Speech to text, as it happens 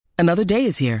Another day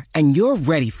is here, and you're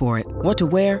ready for it. What to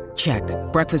wear? Check.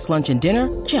 Breakfast, lunch, and dinner?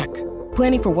 Check.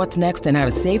 Planning for what's next and how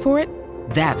to save for it?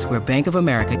 That's where Bank of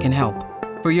America can help.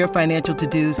 For your financial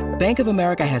to-dos, Bank of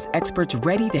America has experts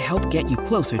ready to help get you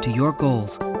closer to your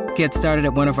goals. Get started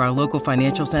at one of our local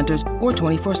financial centers or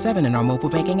 24/7 in our mobile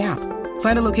banking app.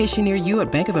 Find a location near you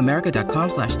at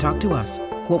bankofamerica.com/talktous.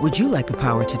 What would you like the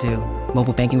power to do?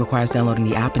 Mobile banking requires downloading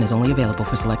the app and is only available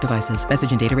for select devices.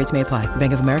 Message and data rates may apply.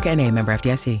 Bank of America N.A., member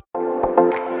FDIC.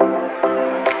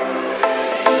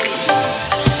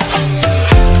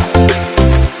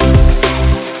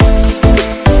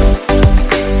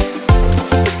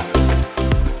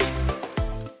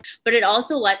 But it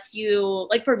also lets you,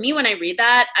 like for me, when I read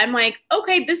that, I'm like,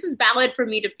 okay, this is valid for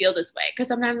me to feel this way. Because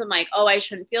sometimes I'm like, oh, I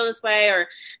shouldn't feel this way. Or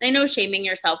I know shaming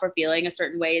yourself for feeling a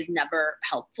certain way is never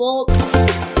helpful.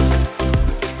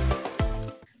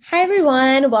 Hi,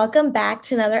 everyone. Welcome back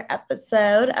to another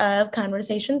episode of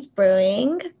Conversations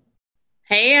Brewing.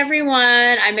 Hey,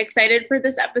 everyone. I'm excited for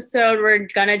this episode. We're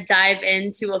going to dive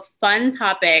into a fun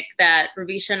topic that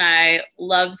Ravisha and I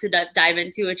love to dive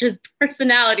into, which is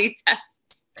personality tests.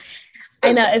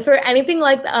 I know, if we're anything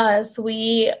like us,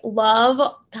 we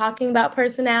love talking about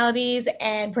personalities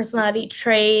and personality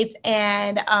traits.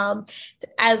 And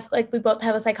as like we both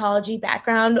have a psychology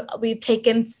background, we've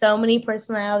taken so many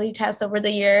personality tests over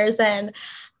the years. And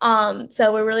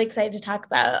so we're really excited to talk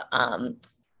about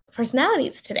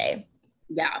personalities today.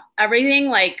 Yeah, everything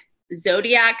like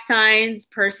zodiac signs,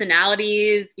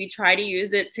 personalities. We try to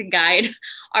use it to guide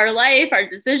our life, our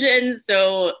decisions.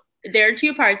 So there are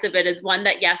two parts of it. Is one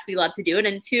that, yes, we love to do it.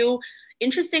 And two,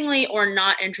 interestingly or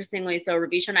not interestingly, so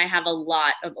Ravisha and I have a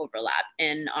lot of overlap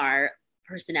in our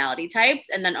personality types.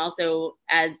 And then also,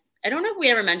 as I don't know if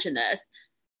we ever mentioned this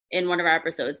in one of our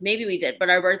episodes, maybe we did, but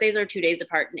our birthdays are 2 days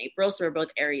apart in April. So we're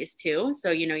both Aries too.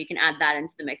 So, you know, you can add that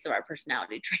into the mix of our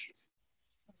personality traits.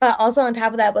 But also on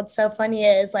top of that, what's so funny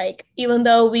is like, even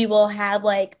though we will have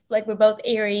like we're both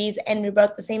Aries and we're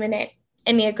both the same in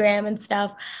Enneagram and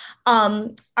stuff,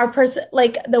 our person,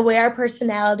 like the way our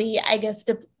personality, I guess,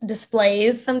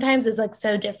 displays sometimes is like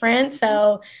so different.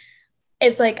 So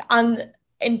it's like on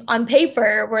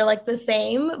paper, we're like the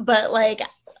same, but like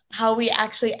how we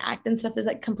actually act and stuff is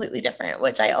like completely different,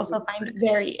 which I also find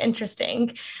very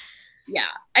interesting. Yeah,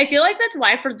 I feel like that's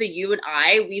why for you and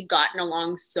I, we've gotten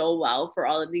along so well for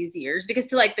all of these years, because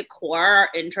to like the core, our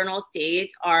internal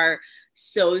states are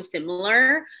so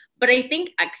similar. But I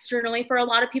think externally for a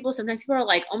lot of people, sometimes people are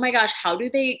like, oh my gosh, how do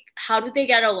they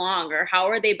get along, or how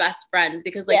are they best friends?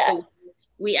 Because like the way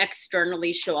we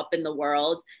externally show up in the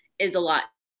world is a lot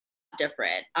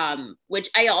different, which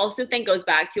I also think goes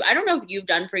back to, I don't know if you've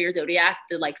done for your zodiac,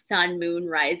 the like sun, moon,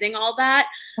 rising, all that.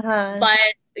 But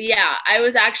yeah, I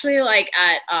was actually like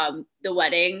at the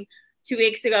wedding 2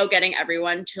 weeks ago, getting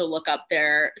everyone to look up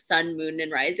their sun, moon,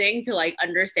 and rising to like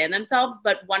understand themselves.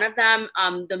 But one of them,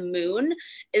 the moon,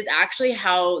 is actually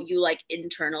how you like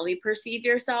internally perceive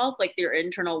yourself, like your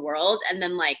internal world. And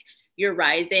then like your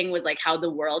rising was like how the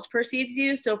world perceives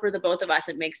you. So for the both of us,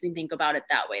 it makes me think about it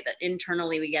that way, that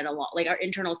internally we get along, like our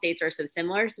internal states are so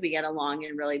similar. So we get along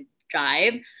and really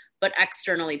jive, but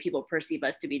externally people perceive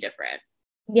us to be different.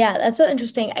 Yeah, that's so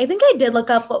interesting. I think I did look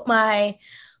up what my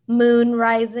moon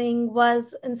rising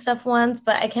was and stuff once,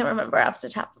 but I can't remember off the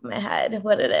top of my head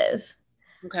what it is.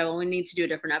 Okay, well, we need to do a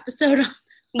different episode on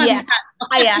yeah.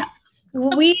 Yeah.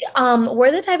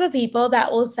 We're the type of people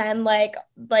that will send like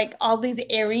all these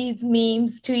Aries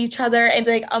memes to each other and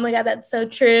be like, oh my God, that's so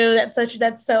true. That's so true.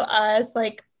 That's so us.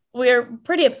 Like, we're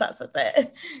pretty obsessed with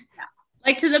it. Yeah.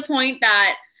 Like to the point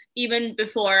that even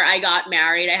before I got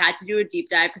married, I had to do a deep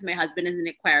dive because my husband is an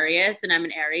Aquarius and I'm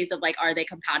an Aries, of like, are they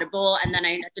compatible? And then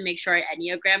I had to make sure our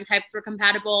Enneagram types were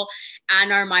compatible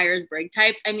and our Myers-Briggs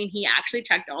types. I mean, he actually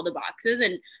checked all the boxes,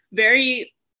 and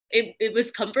it was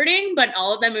comforting, but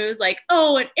all of them, it was like,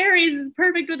 oh, an Aries is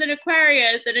perfect with an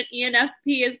Aquarius and an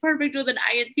ENFP is perfect with an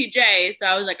INTJ. So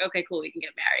I was like, okay, cool, we can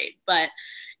get married. But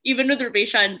even with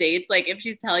Ravisha on dates, like if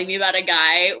she's telling me about a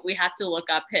guy, we have to look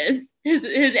up his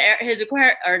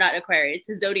Aquarius, or not Aquarius,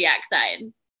 his zodiac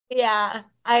sign. Yeah,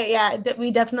 we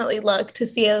definitely look to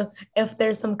see if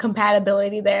there's some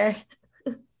compatibility there.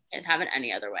 Can't have it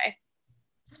any other way.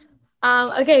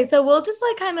 Okay, so we'll just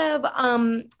like kind of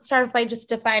start by just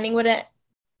defining what an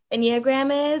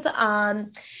Enneagram is.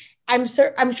 I'm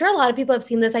sure a lot of people have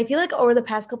seen this. I feel like over the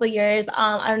past couple of years,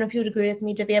 I don't know if you would agree with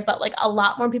me, Divya, but like a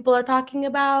lot more people are talking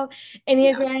about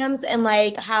Enneagrams and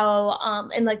like how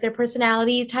and like their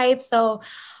personality types. So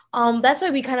that's why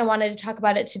we kind of wanted to talk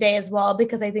about it today as well,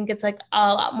 because I think it's like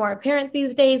a lot more apparent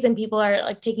these days and people are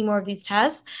like taking more of these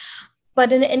tests.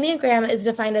 But an Enneagram is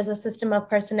defined as a system of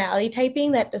personality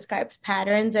typing that describes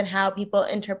patterns and how people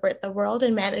interpret the world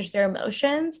and manage their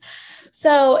emotions.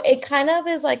 So it kind of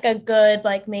is like a good,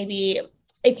 like maybe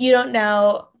if you don't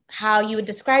know how you would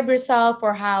describe yourself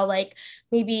or how like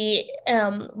maybe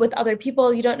with other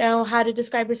people, you don't know how to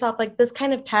describe yourself, like this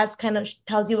kind of test kind of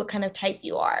tells you what kind of type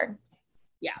you are.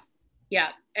 Yeah. Yeah.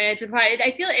 And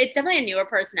I feel it's definitely a newer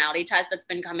personality test that's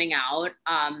been coming out.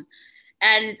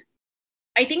 And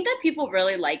I think that people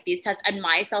really like these tests, and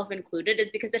myself included, is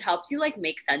because it helps you like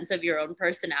make sense of your own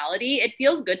personality. It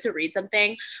feels good to read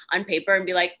something on paper and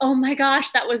be like, oh my gosh,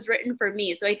 that was written for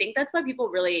me. So I think that's why people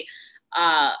really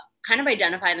kind of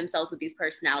identify themselves with these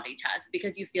personality tests,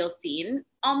 because you feel seen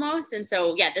almost. And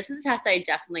so, yeah, this is a test I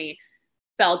definitely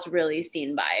felt really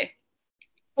seen by.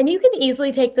 And you can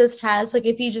easily take this test. Like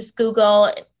if you just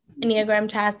Google Enneagram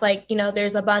test, like, you know,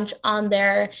 there's a bunch on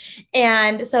there.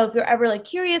 And so if you're ever like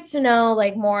curious to know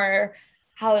like more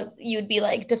how you'd be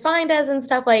like defined as and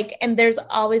stuff, like, and there's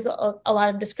always a lot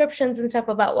of descriptions and stuff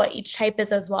about what each type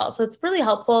is as well. So it's really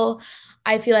helpful.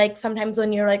 I feel like sometimes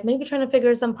when you're like maybe trying to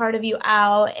figure some part of you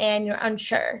out and you're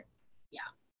unsure. Yeah.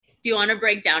 Do you want to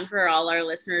break down for all our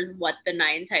listeners what the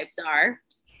 9 types are?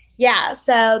 Yeah,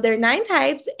 so there are 9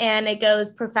 types, and it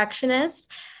goes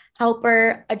perfectionist,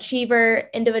 helper, achiever,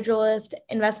 individualist,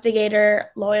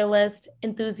 investigator, loyalist,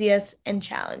 enthusiast, and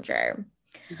challenger.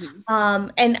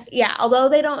 And yeah, although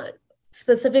they don't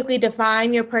specifically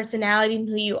define your personality and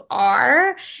who you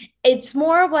are, it's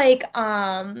more of like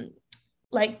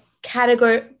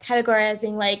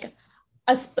categorizing like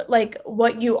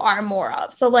what you are more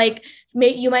of. So like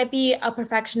you might be a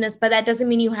perfectionist, but that doesn't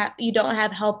mean you don't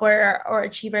have helper or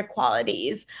achiever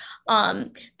qualities.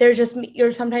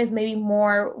 You're sometimes maybe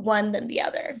more one than the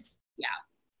other.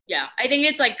 Yeah, I think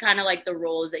it's like kind of like the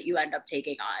roles that you end up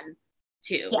taking on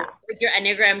too. Yeah. Like your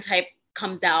Enneagram type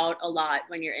comes out a lot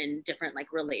when you're in different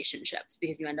like relationships,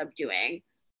 because you end up doing,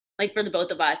 like, for the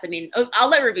both of us, I mean, I'll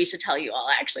let Ravisha tell you all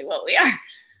actually what we are.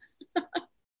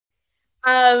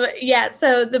 Yeah,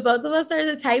 so the both of us are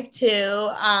the type 2,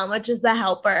 which is the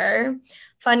helper,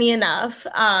 funny enough.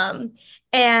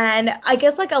 And I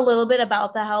guess like a little bit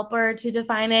about the helper to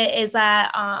define it is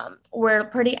that we're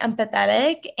pretty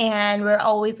empathetic and we're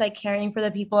always like caring for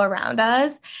the people around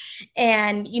us.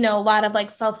 And, you know, a lot of like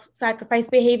self-sacrifice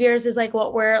behaviors is like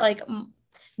what we're like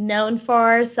known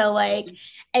for. So like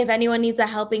if anyone needs a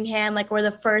helping hand, like we're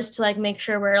the first to like make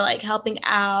sure we're like helping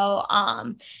out.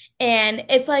 And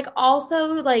it's like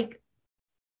also like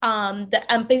the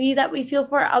empathy that we feel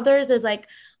for others is like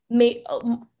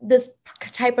this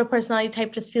type of personality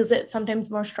type just feels it sometimes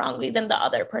more strongly than the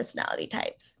other personality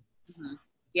types. Mm-hmm.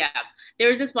 Yeah. There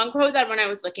was this one quote that when I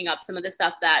was looking up some of the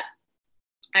stuff that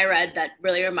I read that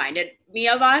really reminded me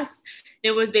of us.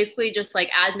 It was basically just like,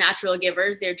 as natural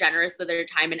givers, they're generous with their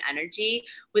time and energy,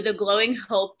 with a glowing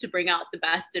hope to bring out the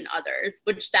best in others,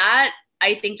 which that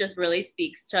I think just really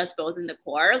speaks to us both in the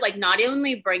core, like not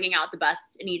only bringing out the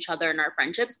best in each other in our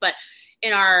friendships, but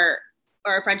in our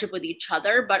friendship with each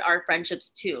other, but our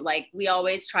friendships too. Like we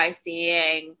always try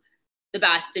seeing the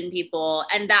best in people,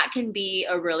 and that can be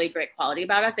a really great quality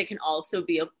about us. It can also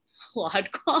be a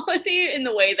flawed quality in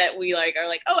the way that we like are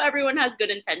like, oh, everyone has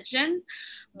good intentions.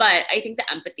 But I think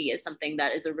the empathy is something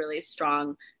that is a really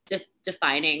strong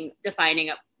defining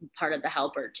a part of the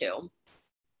helper too.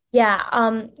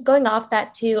 Yeah, going off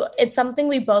that too, it's something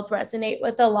we both resonate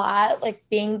with a lot, like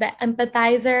being the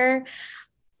empathizer.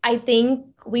 I think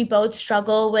we both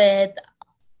struggle with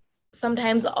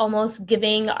sometimes almost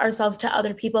giving ourselves to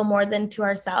other people more than to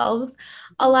ourselves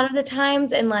a lot of the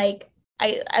times. And like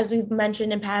as we've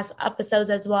mentioned in past episodes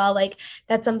as well, like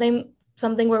that's something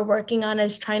we're working on,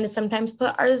 is trying to sometimes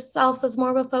put ourselves as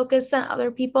more of a focus than other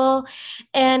people.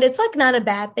 And it's like not a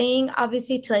bad thing,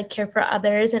 obviously, to like care for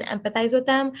others and empathize with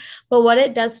them. But what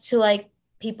it does to like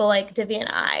people like Divya and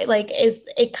I, like, is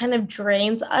it kind of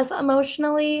drains us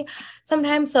emotionally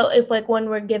sometimes. So if like when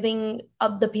we're giving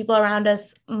the people around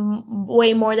us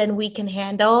way more than we can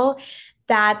handle,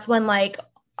 that's when like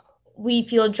we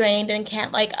feel drained and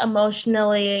can't like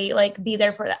emotionally like be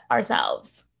there for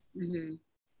ourselves. Mm-hmm.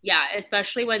 Yeah,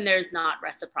 especially when there's not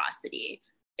reciprocity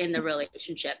in the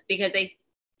relationship, because I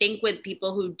think with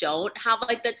people who don't have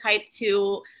like the type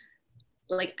 2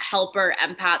 like helper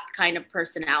empath kind of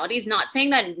personalities, not saying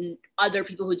that other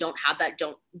people who don't have that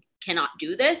cannot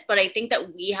do this, but I think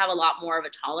that we have a lot more of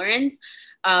a tolerance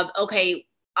of, okay,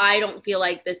 I don't feel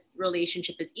like this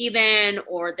relationship is even,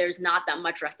 or there's not that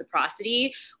much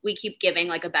reciprocity, we keep giving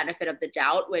like a benefit of the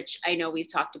doubt, which I know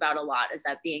we've talked about a lot, is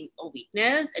that being a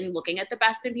weakness and looking at the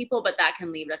best in people, but that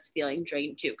can leave us feeling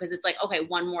drained too. Cause it's like, okay,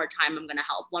 one more time I'm going to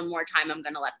help. One more time I'm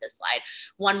going to let this slide.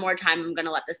 One more time I'm going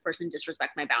to let this person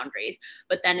disrespect my boundaries.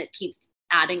 But then it keeps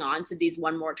adding on to these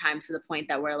one more times to the point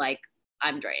that we're like,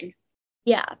 I'm drained.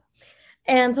 Yeah.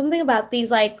 And something about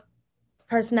these like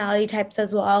personality types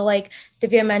as well. Like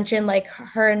Divya mentioned, like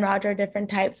her and Roger are different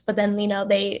types, but then, you know,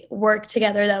 they work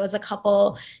together. That was a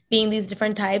couple being these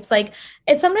different types. Like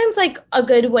it's sometimes like a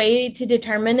good way to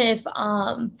determine if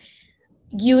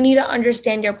you need to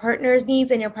understand your partner's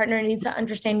needs and your partner needs to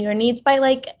understand your needs by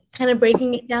like kind of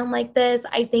breaking it down like this.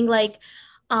 I think like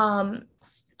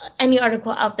any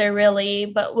article out there really,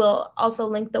 but we'll also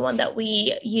link the one that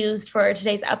we used for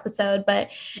today's episode, but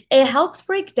it helps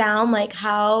break down like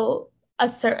how a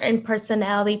certain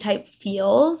personality type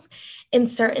feels in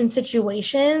certain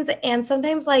situations. And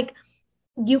sometimes like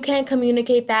you can't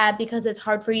communicate that because it's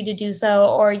hard for you to do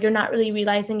so, or you're not really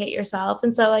realizing it yourself.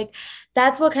 And so like,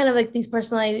 that's what kind of like these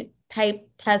personality type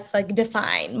tests like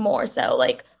define more so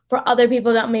like for other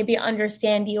people that maybe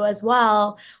understand you as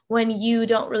well when you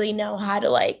don't really know how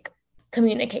to like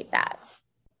communicate that.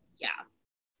 Yeah.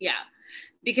 Yeah.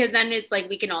 Because then it's like,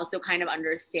 we can also kind of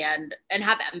understand and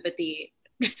have empathy.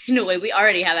 In a way, we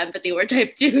already have empathy, we're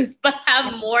type 2s, but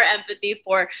have more empathy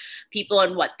for people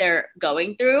and what they're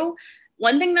going through.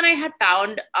 One thing that I had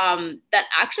found that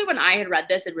actually when I had read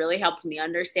this, it really helped me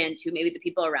understand too, maybe the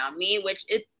people around me, which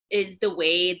it is the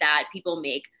way that people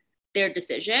make their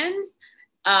decisions.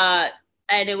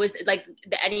 And it was like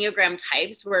the Enneagram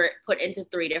types were put into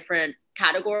 3 different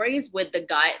categories, with the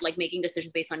gut, like making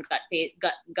decisions based on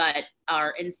gut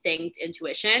or instinct,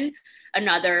 intuition,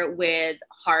 another with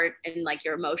heart and like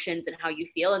your emotions and how you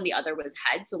feel, and the other was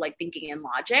head, so like thinking and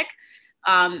logic.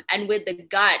 And with the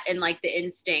gut and like the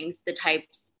instincts, the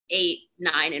types 8,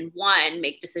 9, and 1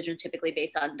 make decisions typically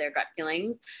based on their gut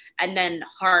feelings. And then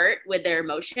heart with their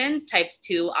emotions, types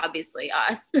 2, obviously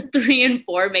us, 3 and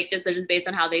 4 make decisions based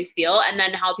on how they feel. And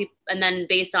then and then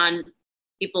based on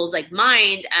people's like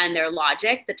mind and their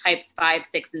logic, the types 5,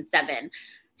 6, and 7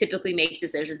 typically make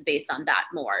decisions based on that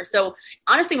more. So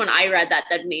honestly, when I read that,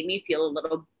 that made me feel a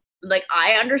little like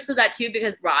I understood that too,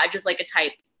 because Raj is like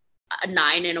a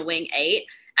 9 and a wing 8.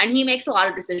 And he makes a lot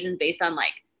of decisions based on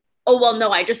like, oh, well, no,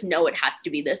 I just know it has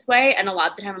to be this way. And a lot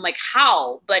of the time I'm like,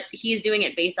 how? But he's doing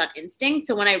it based on instinct.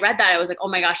 So when I read that, I was like, oh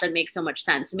my gosh, that makes so much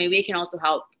sense. So maybe it can also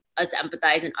help us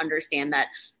empathize and understand that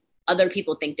other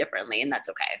people think differently, and that's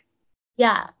okay.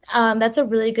 Yeah, that's a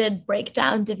really good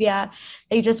breakdown, Divya,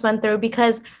 that you just went through,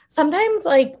 because sometimes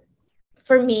like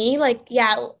for me, like,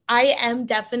 yeah, I am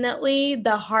definitely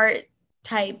the heart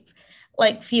type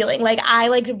like feeling. Like I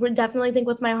like definitely think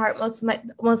with my heart most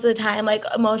of the time, like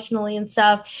emotionally and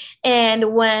stuff.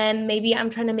 And when maybe I'm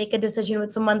trying to make a decision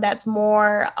with someone that's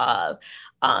more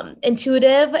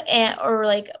intuitive or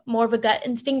like more of a gut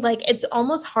instinct, like it's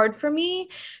almost hard for me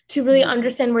to really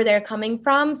understand where they're coming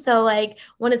from. So like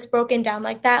when it's broken down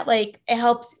like that, like it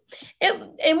helps,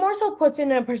 it more so puts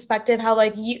in a perspective how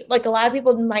like you, like a lot of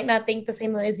people might not think the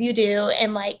same way as you do,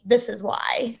 and like this is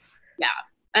why. Yeah,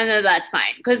 and then that's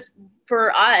fine, because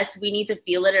for us, we need to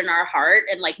feel it in our heart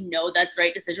and like know that's the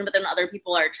right decision. But then other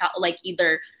people are like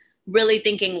either really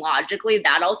thinking logically.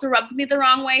 That also rubs me the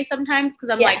wrong way sometimes, because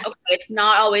I'm like, okay, it's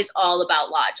not always all about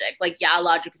logic. Like, yeah,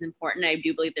 logic is important. I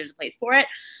do believe there's a place for it.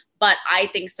 But I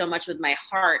think so much with my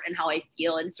heart and how I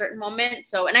feel in certain moments.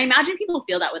 So, and I imagine people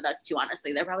feel that with us too,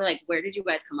 honestly. They're probably like, where did you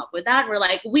guys come up with that? And we're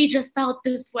like, we just felt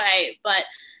this way. But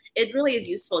it really is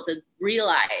useful to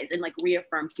realize and like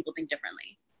reaffirm people think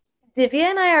differently. Divya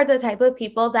and I are the type of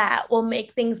people that will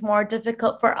make things more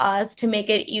difficult for us to make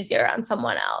it easier on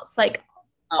someone else, like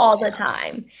all the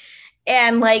time.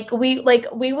 And like we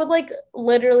would like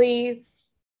literally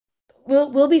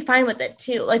we'll be fine with it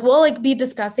too. Like we'll like be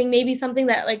discussing maybe something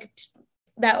that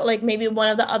like maybe one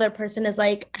of the other person is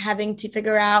like having to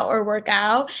figure out or work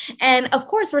out. And of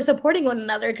course we're supporting one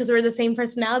another because we're the same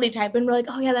personality type, and we're like,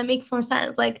 oh yeah, that makes more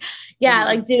sense. Like, yeah,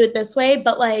 like do it this way.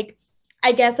 But like,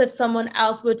 I guess if someone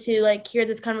else were to like hear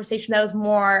this conversation that was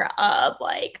more of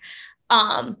like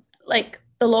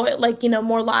the like, you know,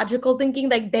 more logical thinking,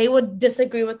 like they would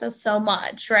disagree with us so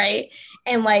much, right?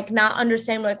 And like not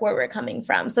understand like where we're coming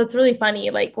from. So it's really funny,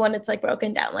 like when it's like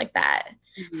broken down like that,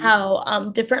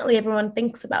 how differently everyone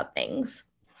thinks about things.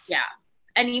 Yeah.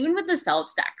 And even with the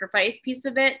self-sacrifice piece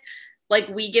of it, like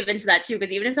we give into that too,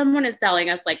 because even if someone is telling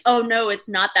us like, oh no, it's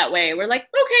not that way, we're like,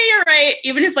 okay, you're right.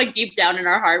 Even if like deep down in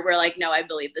our heart, we're like, no, I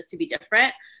believe this to be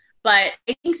different. But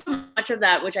I think so much of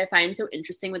that, which I find so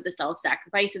interesting with the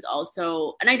self-sacrifice, is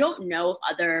also, and I don't know if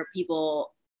other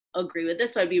people agree with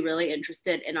this, so I'd be really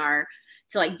interested in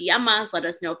to like DM us, let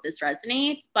us know if this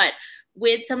resonates. But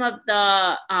with some of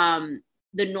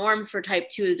the norms for type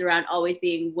 2s around always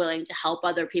being willing to help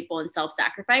other people and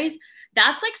self-sacrifice,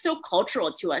 that's like so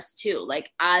cultural to us too. Like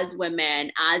as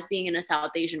women, as being in a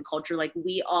South Asian culture, like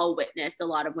we all witnessed a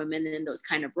lot of women in those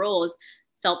kind of roles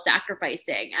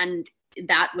self-sacrificing, and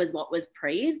that was what was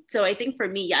praised. So I think for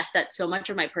me, yes, that's so much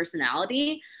of my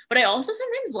personality, but I also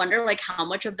sometimes wonder like how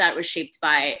much of that was shaped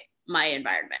by my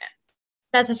environment.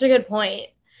 That's such a good point,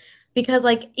 because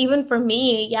like even for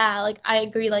me, yeah, like I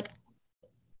agree, like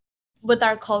with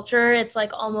our culture, it's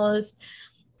like almost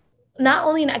not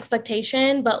only an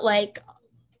expectation, but like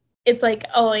it's like,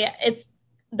 oh yeah, it's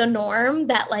the norm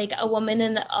that like a woman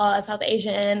in a South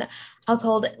Asian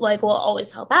household like will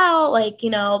always help out, like, you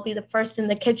know, be the first in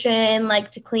the kitchen,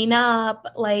 like to clean up,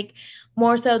 like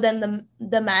more so than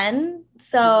the men.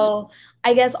 So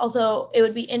I guess also it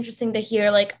would be interesting to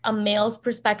hear like a male's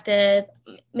perspective,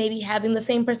 maybe having the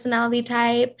same personality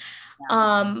type,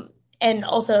 and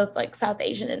also like South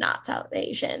Asian and not South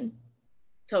Asian.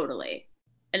 Totally.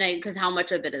 And because how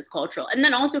much of it is cultural. And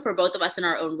then also for both of us in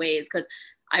our own ways, because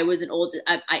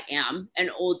I am an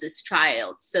oldest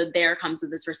child. So there comes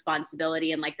with this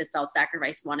responsibility and like the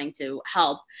self-sacrifice, wanting to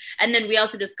help. And then we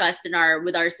also discussed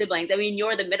with our siblings, I mean,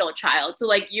 you're the middle child. So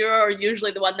like, you're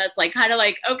usually the one that's like, kind of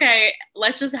like, okay,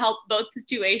 let's just help both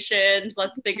situations.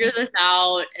 Let's figure this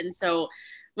out. And so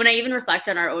when I even reflect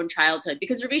on our own childhood,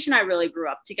 because Ravish and I really grew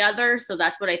up together. So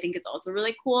that's what I think is also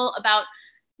really cool about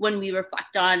when we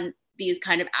reflect on these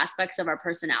kind of aspects of our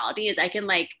personality, is I can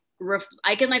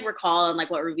recall and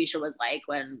like what Ravisha was like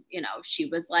when, you know, she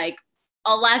was like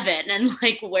 11 and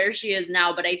like where she is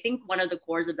now. But I think one of the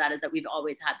cores of that is that we've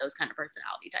always had those kind of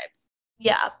personality types.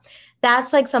 Yeah,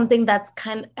 that's like something that's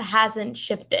kind of hasn't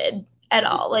shifted at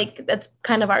all. Like that's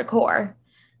kind of our core.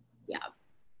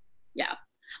 Yeah.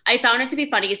 I found it to be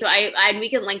funny. So and we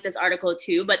can link this article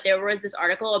too, but there was this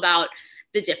article about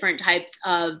the different types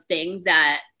of things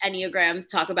that Enneagrams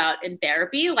talk about in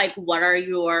therapy, like what are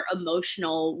your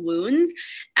emotional wounds?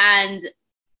 And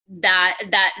that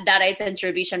I sent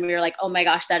to Ravisha, and we were like, oh my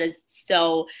gosh, that is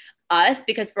so us,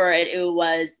 because for it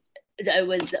was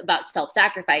about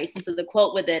self-sacrifice. And so the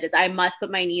quote with it is, I must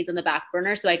put my needs on the back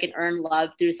burner so I can earn love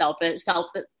through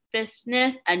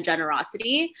selfishness and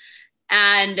generosity.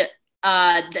 And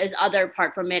this other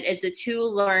part from it is the two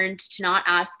learned to not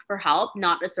ask for help,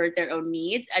 not assert their own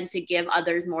needs, and to give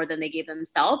others more than they gave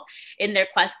themselves. In their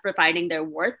quest for finding their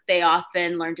worth, they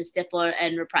often learned to stifle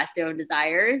and repress their own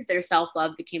desires. Their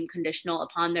self-love became conditional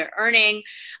upon their earning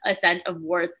a sense of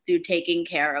worth through taking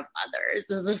care of others.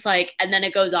 It's just like, and then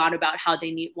it goes on about how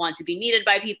they want to be needed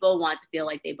by people, want to feel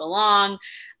like they belong,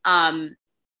 and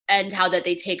how that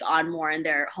they take on more in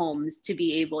their homes to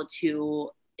be able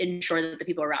to ensure that the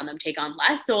people around them take on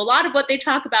less. So a lot of what they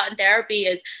talk about in therapy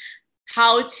is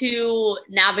how to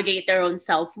navigate their own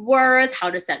self-worth, how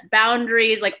to set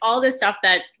boundaries, like all this stuff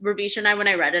that Ravisha and I, when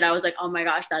I read it, I was like, oh my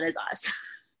gosh, that is us.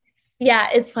 Yeah,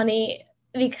 it's funny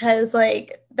because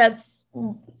like that's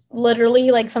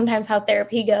literally like sometimes how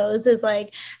therapy goes, is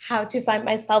like how to find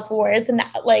my self-worth, and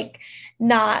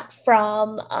not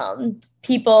from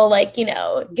people like, you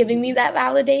know, giving me that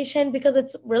validation, because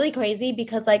it's really crazy,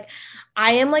 because like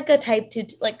I am like a type 2,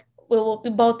 like we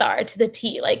both are to the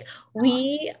T. Like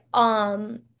we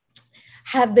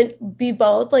we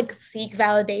both like seek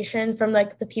validation from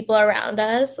like the people around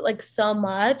us like so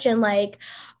much, and like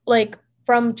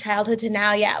from childhood to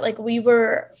now, yeah, like we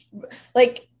were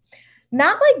like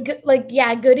not like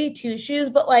yeah, goody two shoes,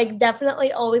 but like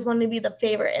definitely always wanted to be the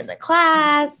favorite in the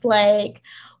class, like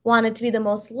wanted to be the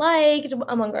most liked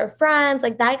among our friends,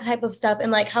 like that type of stuff. And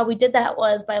like how we did that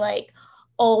was by like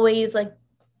always like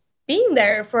being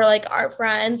there for like our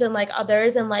friends and like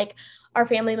others and like our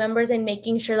family members, and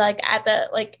making sure like at the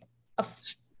like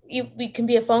we can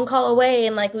be a phone call away,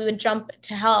 and like we would jump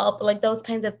to help, like those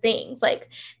kinds of things. Like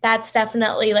that's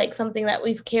definitely like something that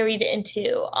we've carried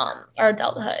into our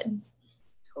adulthood.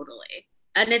 Totally.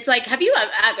 And it's like, have you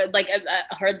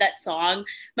heard that song?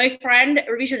 My friend,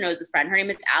 Ravisha knows this friend, her name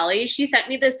is Allie. She sent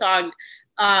me this song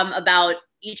about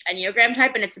each Enneagram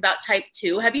type, and it's about type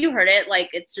 2. Have you heard it? Like,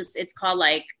 it's called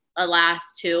like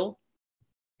Alas 2.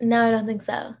 No, I don't think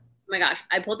so. Oh my gosh,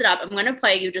 I pulled it up. I'm going to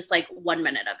play you just like 1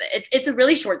 minute of it. It's a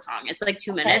really short song. It's like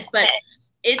 2 minutes, but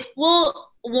it will,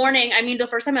 warning, I mean, the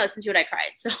first time I listened to it, I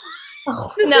cried. So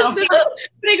oh, no.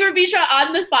 Putting Ravisha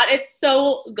on the spot. It's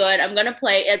so good. I'm going to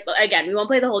play it again. We won't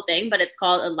play the whole thing, but it's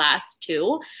called Alas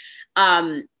 2.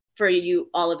 For for you,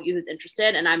 all of you who's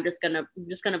interested. And I'm just gonna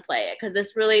play it because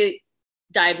this really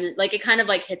dives in, like it kind of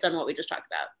like hits on what we just talked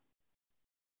about.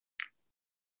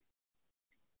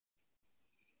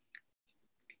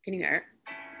 Can you hear it?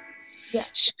 Yeah.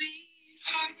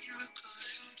 Sweetheart, you look a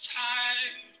little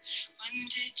tired. When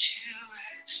did you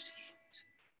rest?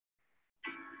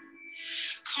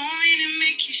 Call me to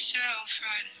make yourself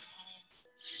right at home.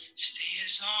 Stay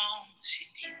as long as you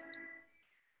need.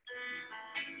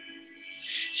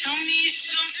 Tell me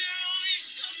something wrong, if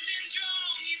something's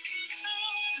wrong, you can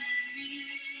call me.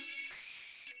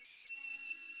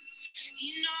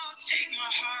 You know, I'll take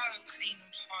my heart, clean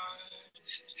apart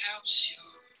if it helps your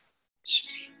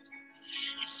speak.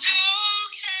 It's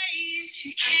okay if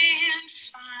you can't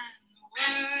find the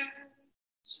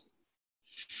words.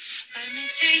 Let me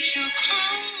take your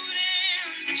coat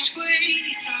and this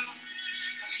weight out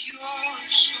of your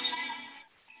shoulders.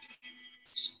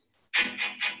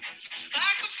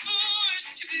 Like a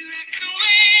force to be reckoned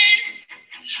with,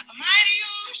 a mighty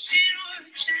ocean or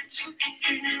a gentle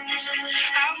kiss.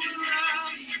 I will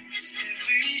love you with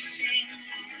every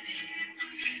single thing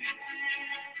I have.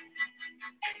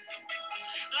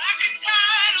 Like a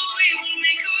tidal wave will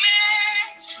make a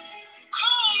mess.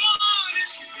 Cold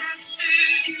waters if that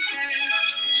serves you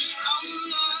best. I will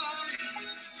love you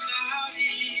without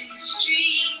any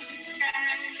strings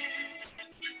attached.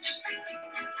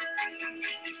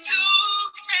 It's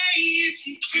okay if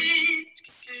you can't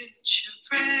catch your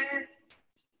breath.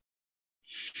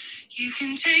 You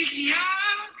can take the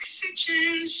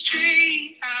oxygen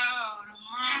straight out of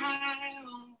my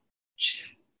own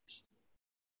chest.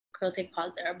 Girl, take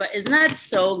pause there. But isn't that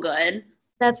so good?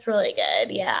 That's really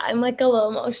good. Yeah. I'm like a little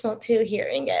emotional too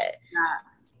hearing it.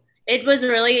 Yeah. It was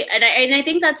really, and I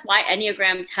think that's why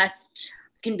Enneagram test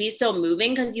can be so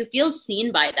moving, because you feel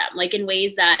seen by them, like in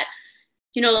ways that,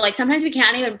 you know, like sometimes we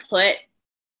can't even put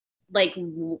like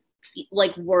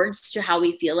words to how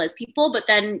we feel as people, but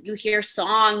then you hear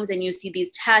songs and you see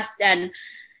these tests and,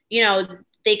 you know,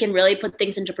 they can really put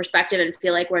things into perspective and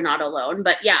feel like we're not alone.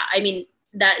 But yeah, I mean,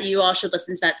 that you all should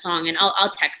listen to that song, and I'll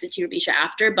text it to you, Rabisha,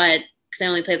 after, but because I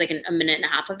only played like a minute and a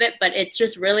half of it, but it's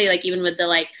just really like, even with the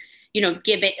like, you know,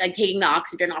 give it, like taking the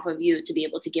oxygen off of you to be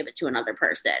able to give it to another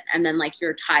person. And then like,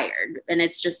 you're tired. And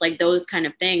it's just like those kind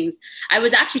of things. I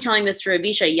was actually telling this to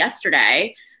Rabisha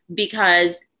yesterday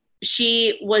because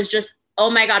she was just, oh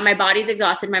my God, my body's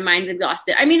exhausted. My mind's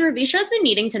exhausted. I mean, Ravisha's been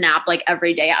needing to nap like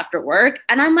every day after work.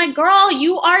 And I'm like, girl,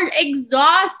 you are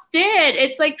exhausted.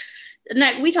 It's like,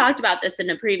 and we talked about this in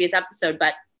a previous episode,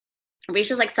 but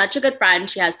Ravisha's like such a good friend.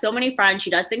 She has so many friends. She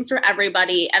does things for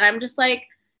everybody. And I'm just like,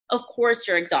 of course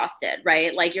you're exhausted,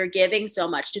 right? Like you're giving so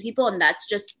much to people and that's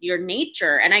just your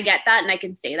nature. And I get that. And I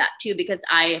can say that too, because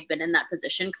I have been in that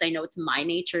position, because I know it's my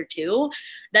nature too,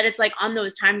 that it's like on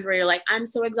those times where you're like, I'm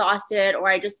so exhausted, or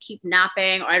I just keep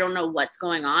napping, or I don't know what's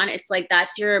going on. It's like,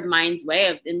 that's your mind's way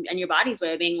of, and your body's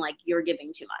way of being like, you're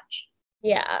giving too much.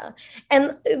 Yeah.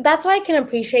 And that's why I can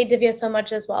appreciate Divya so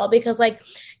much as well, because like,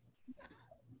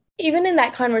 even in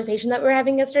that conversation that we were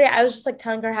having yesterday, I was just like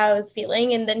telling her how I was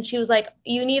feeling. And then she was like,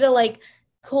 you need to like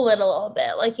cool it a little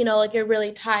bit. Like, you know, like you're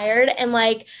really tired. And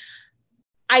like,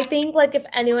 I think like if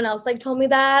anyone else like told me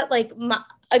that, like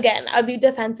again, I'd be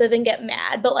defensive and get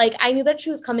mad. But like, I knew that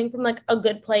she was coming from like a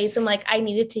good place. And like, I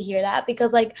needed to hear that,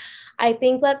 because like, I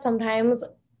think that sometimes,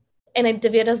 and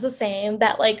Divya does the same,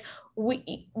 that like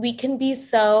we can be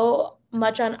so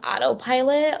much on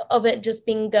autopilot of it just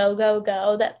being go, go,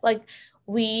 go, that like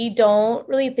we don't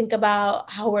really think about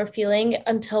how we're feeling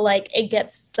until like it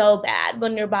gets so bad,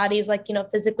 when your body's like, you know,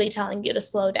 physically telling you to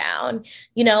slow down,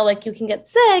 you know, like you can get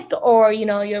sick, or, you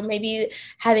know, you're maybe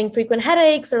having frequent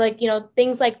headaches, or like, you know,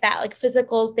 things like that, like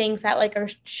physical things that like are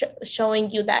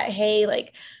showing you that, hey,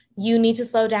 like you need to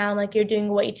slow down, like you're doing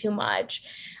way too much.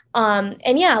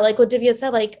 And yeah, like what Divya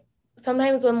said, like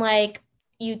sometimes when like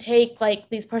you take like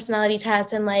these personality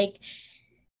tests and like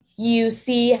you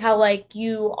see how like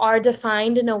you are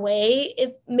defined in a way,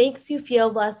 it makes you feel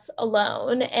less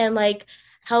alone and like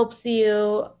helps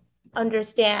you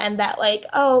understand that like,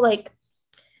 oh, like,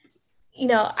 you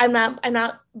know, I'm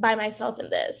not by myself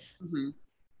in this. Mm-hmm.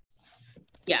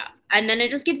 Yeah. And then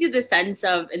it just gives you the sense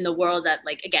of, in the world, that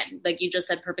like, again, like you just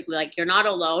said perfectly, like you're not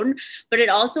alone, but it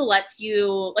also lets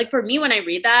you, like for me, when I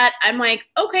read that, I'm like,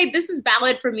 okay, this is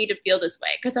valid for me to feel this way.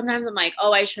 Cause sometimes I'm like,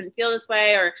 oh, I shouldn't feel this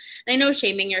way. Or I know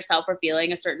shaming yourself for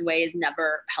feeling a certain way is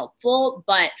never helpful,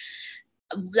 but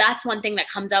that's one thing that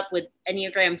comes up with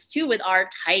Enneagrams too, with our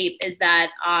type, is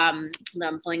that, I'm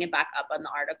pulling it back up on the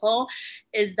article,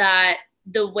 is that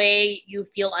the way you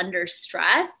feel under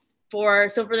stress so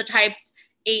for the types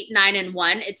 8, 9, and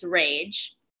 1, it's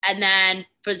rage. And then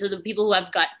for the people who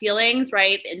have gut feelings,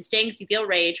 right, instincts, you feel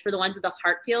rage. For the ones with the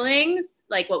heart feelings,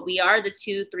 like what we are, the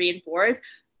 2, 3, and 4s,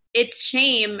 it's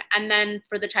shame. And then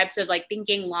for the types of like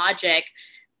thinking, logic,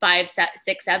 5,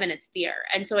 6, 7, it's fear.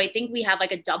 And so I think we have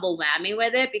like a double whammy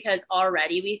with it, because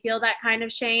already we feel that kind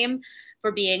of shame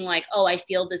for being like, oh, I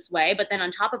feel this way. But then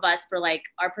on top of us, for like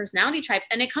our personality types,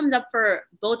 and it comes up for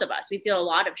both of us, we feel a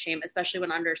lot of shame, especially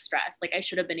when under stress. Like, I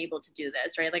should have been able to do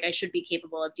this, right? Like, I should be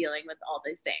capable of dealing with all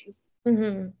these things.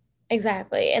 Mm-hmm.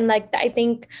 Exactly. And like, I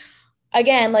think,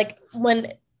 again, like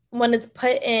when it's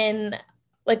put in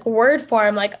like word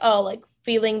form, like, oh, like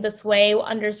feeling this way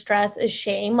under stress is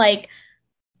shame. Like,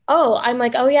 oh, I'm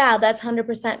like, oh yeah, that's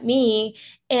 100% me.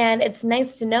 And it's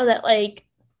nice to know that like,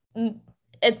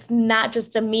 it's not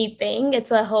just a me thing,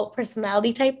 it's a whole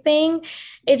personality type thing.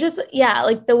 It just, yeah,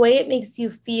 like the way it makes you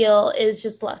feel is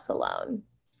just less alone.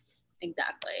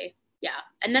 Exactly. Yeah.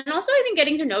 And then also, I think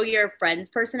getting to know your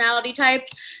friends' personality types,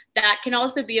 that can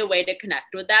also be a way to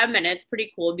connect with them. And it's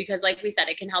pretty cool because, like we said,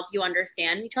 it can help you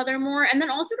understand each other more. And then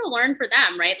also to learn for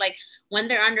them, right? Like, when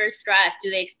they're under stress,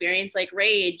 do they experience like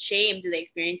rage, shame? Do they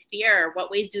experience fear? What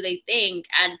ways do they think?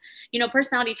 And, you know,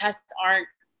 personality tests aren't,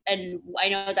 and I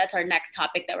know that's our next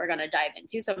topic that we're going to dive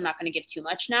into, so I'm not going to give too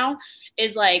much now,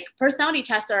 is like, personality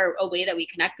tests are a way that we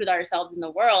connect with ourselves in the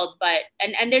world, but,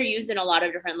 and they're used in a lot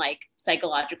of different like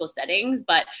psychological settings,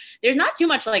 but there's not too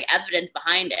much like evidence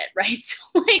behind it, right?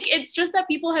 So like, it's just that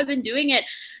people have been doing it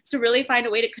to really find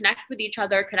a way to connect with each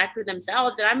other, connect with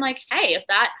themselves. And I'm like, hey, if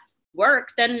that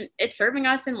works, then it's serving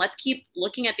us, and let's keep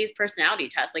looking at these personality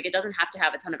tests. Like, it doesn't have to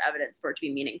have a ton of evidence for it to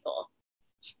be meaningful.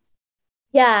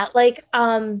 Yeah, like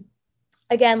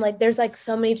again, like there's like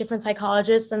so many different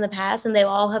psychologists in the past, and they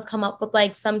all have come up with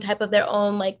like some type of their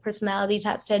own like personality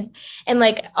tested. And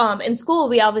like in school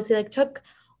we obviously like took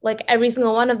like every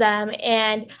single one of them,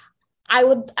 and I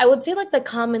would say like the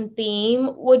common theme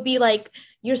would be like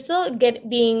you're still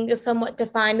being somewhat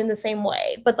defined in the same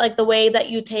way, but like the way that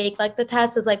you take like the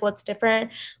test is like what's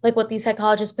different, like what these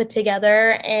psychologists put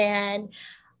together. And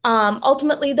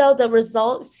ultimately though, the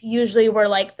results usually were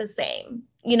like the same,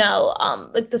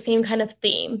 like the same kind of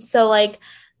theme. So like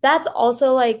that's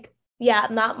also like, yeah,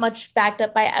 not much backed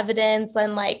up by evidence.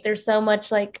 And like there's so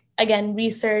much like, again,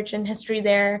 research and history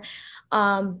there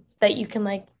that you can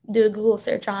like do a Google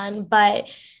search on. But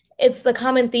it's the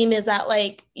common theme is that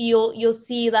like you'll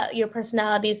see that your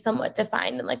personality is somewhat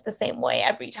defined in like the same way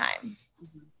every time.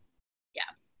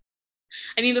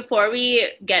 I mean, before we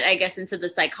get, I guess, into the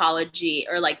psychology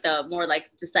or like the more like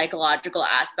the psychological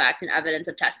aspect and evidence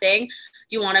of testing,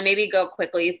 do you want to maybe go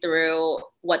quickly through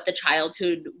what the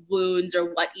childhood wounds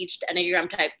or what each Enneagram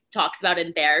type talks about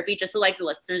in therapy, just so like the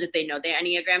listeners, if they know their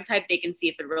Enneagram type, they can see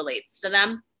if it relates to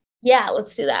them? Yeah,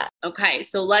 let's do that. Okay,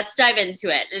 so let's dive into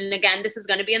it. And again, this is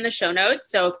going to be in the show notes.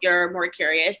 So if you're more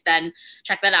curious, then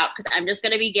check that out, because I'm just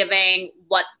going to be giving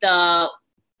what the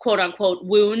quote unquote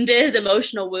wound is,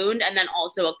 emotional wound, and then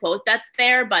also a quote that's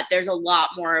there, but there's a lot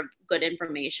more good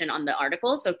information on the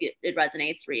article. So if it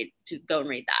resonates, go and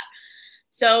read that.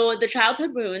 So the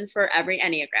childhood wounds for every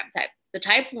Enneagram type. The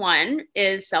type 1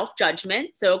 is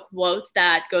self-judgment. So a quote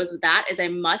that goes with that is, I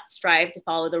must strive to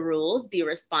follow the rules, be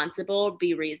responsible,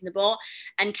 be reasonable,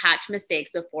 and catch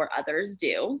mistakes before others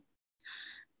do.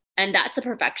 And that's a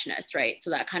perfectionist, right? So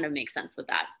that kind of makes sense with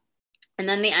that. And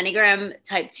then the Enneagram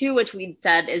type 2, which we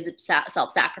said is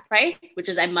self-sacrifice, which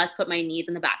is, I must put my needs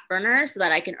in the back burner so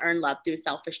that I can earn love through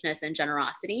selfishness and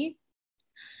generosity.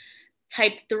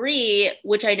 Type 3,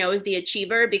 which I know is the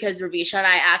achiever, because Ravisha and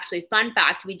I actually, fun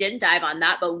fact, we didn't dive on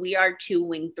that, but we are 2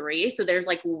 wing 3. So there's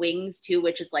like wings 2,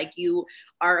 which is like you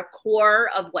are a core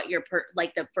of what you're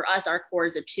for us, our core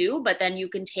is a 2, but then you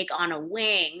can take on a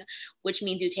wing, which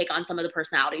means you take on some of the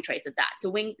personality traits of that.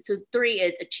 So 3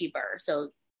 is achiever. So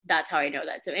that's how I know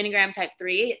that. So Enneagram type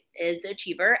 3 is the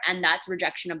achiever, and that's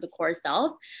rejection of the core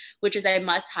self, which is, I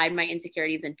must hide my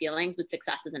insecurities and feelings with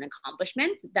successes and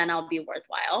accomplishments, then I'll be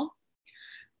worthwhile.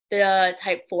 The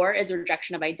type 4 is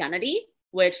rejection of identity,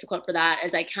 which the quote for that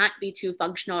is, I can't be too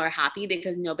functional or happy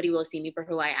because nobody will see me for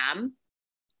who I am.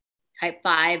 Type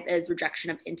 5 is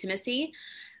rejection of intimacy,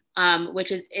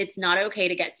 which is, it's not okay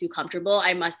to get too comfortable.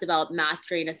 I must develop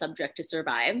mastery in a subject to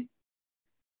survive.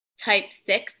 Type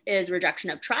 6 is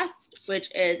rejection of trust, which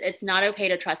is, it's not okay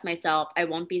to trust myself. I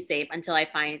won't be safe until I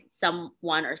find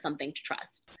someone or something to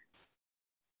trust.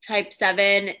 Type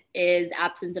 7 is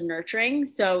absence of nurturing.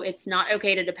 So it's not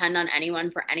okay to depend on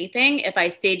anyone for anything. If I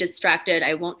stay distracted,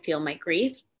 I won't feel my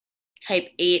grief. Type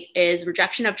 8 is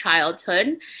rejection of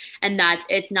childhood. And that's,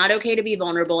 it's not okay to be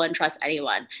vulnerable and trust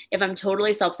anyone. If I'm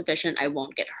totally self-sufficient, I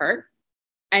won't get hurt.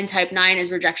 And type 9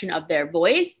 is rejection of their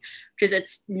voice, which is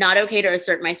it's not okay to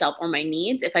assert myself or my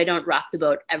needs. If I don't rock the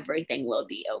boat, everything will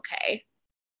be okay.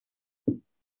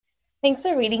 Thanks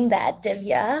for reading that,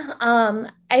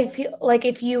 Divya. I feel like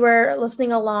if you were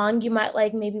listening along, you might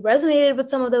like maybe resonated with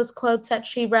some of those quotes that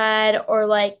she read, or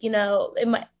like, you know,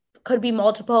 could be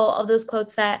multiple of those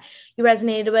quotes that you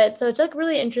resonated with. So it's like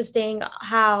really interesting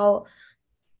how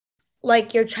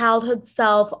like your childhood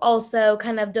self also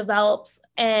kind of develops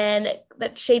and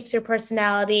that shapes your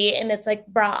personality, and it's like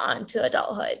brought on to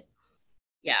adulthood.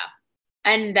 Yeah.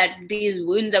 And that these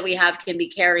wounds that we have can be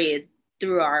carried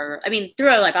through our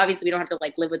life. Obviously we don't have to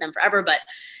like live with them forever, but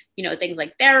you know, things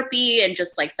like therapy and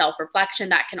just like self-reflection,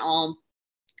 that can all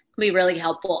be really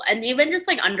helpful. And even just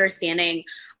like understanding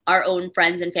our own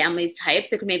friends and families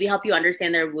types, it could maybe help you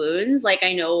understand their wounds. Like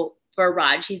I know for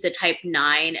Raj, he's a type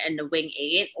 9 and a wing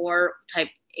 8, or type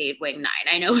 8 wing 9.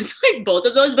 I know it's like both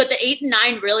of those, but the 8 and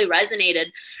 9 really resonated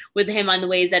with him on the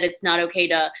ways that it's not okay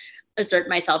to assert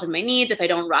myself and my needs. If I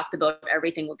don't rock the boat,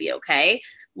 everything will be okay,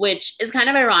 which is kind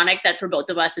of ironic that for both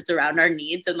of us, it's around our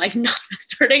needs and like not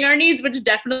asserting our needs, which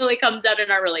definitely comes out in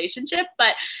our relationship.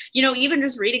 But, you know, even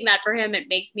just reading that for him, it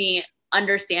makes me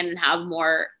understand and have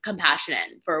more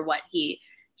compassion for what he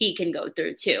can go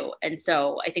through too. And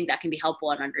so I think that can be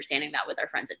helpful in understanding that with our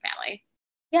friends and family.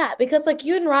 Yeah, because like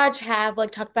you and Raj have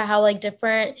like talked about how like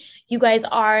different you guys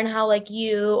are, and how like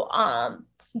you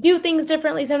do things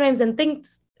differently sometimes, and think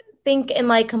in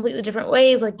like completely different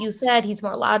ways. Like you said, he's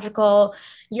more logical,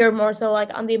 you're more so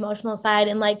like on the emotional side,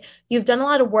 and like you've done a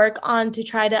lot of work on to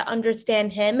try to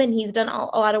understand him, and he's done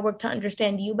a lot of work to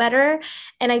understand you better.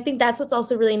 And I think that's what's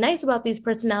also really nice about these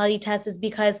personality tests, is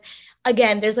because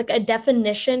again, there's like a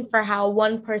definition for how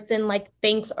one person like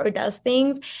thinks or does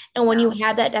things, and when you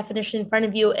have that definition in front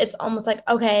of you, it's almost like,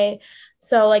 okay,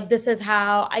 so like this is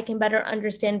how I can better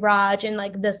understand Raj in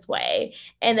like this way,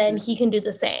 and then he can do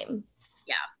the same.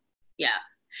 Yeah.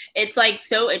 It's like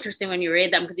so interesting when you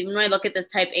read them, because even when I look at this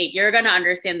type 8, you're going to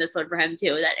understand this one for him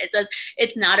too, that it says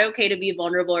it's not okay to be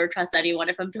vulnerable or trust anyone.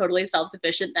 If I'm totally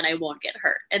self-sufficient, then I won't get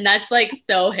hurt. And that's like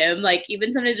so him. Like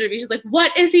even sometimes Ravisha's like,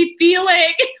 what is he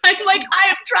feeling? I'm like, I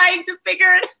am trying to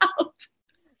figure it out.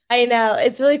 I know,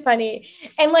 it's really funny.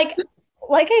 And like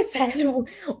I said,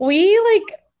 we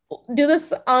like do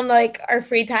this on like our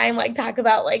free time, like talk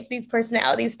about like these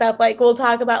personality stuff. Like we'll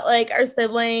talk about like our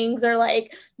siblings, or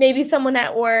like maybe someone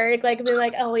at work, like be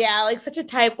like, oh yeah, like such a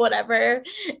type, whatever,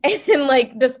 and then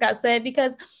like discuss it,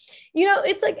 because you know,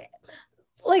 it's like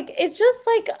it's just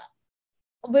like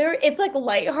it's like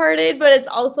lighthearted, but it's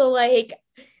also like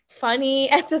funny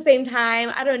at the same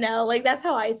time. I don't know, like that's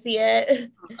how I see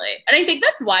it. And I think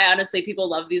that's why honestly people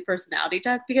love these personality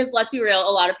tests, because let's be real,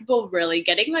 a lot of people really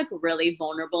getting like really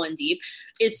vulnerable and deep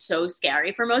is so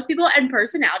scary for most people. And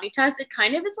personality tests, it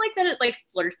kind of is like that, it like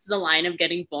flirts the line of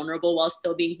getting vulnerable while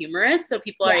still being humorous, so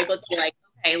people are able to be like,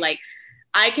 okay, like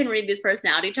I can read these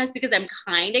personality tests because I'm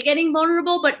kind of getting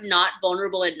vulnerable, but not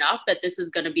vulnerable enough that this is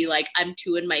going to be like, I'm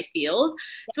too in my feels.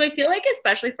 So I feel like,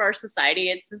 especially for our society,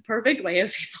 it's this perfect way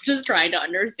of people just trying to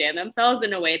understand themselves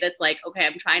in a way that's like, okay,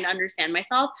 I'm trying to understand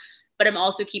myself, but I'm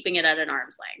also keeping it at an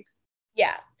arm's length.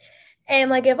 Yeah. And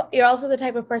like if you're also the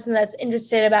type of person that's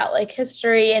interested about like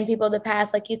history and people of the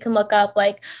past, like you can look up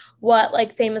like what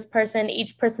like famous person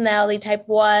each personality type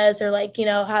was, or like, you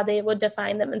know, how they would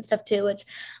define them and stuff too, which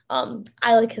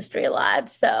I like history a lot.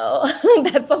 So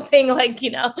that's something like,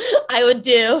 you know, I would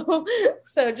do.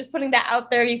 So just putting that out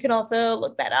there, you can also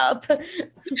look that up.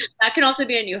 That can also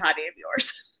be a new hobby of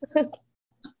yours.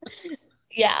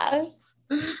 Yeah.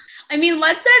 I mean,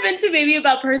 let's dive into maybe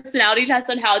about personality tests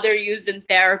and how they're used in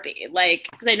therapy. Like,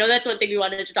 because I know that's one thing we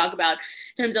wanted to talk about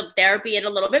in terms of therapy, and a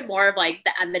little bit more of like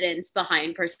the evidence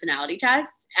behind personality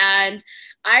tests. And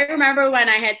I remember when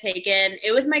I had taken,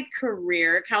 it was my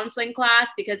career counseling class,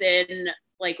 because in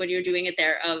like when you're doing a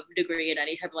degree in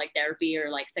any type of like therapy or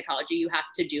like psychology, you have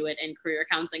to do it in career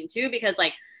counseling too, because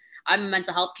like I'm a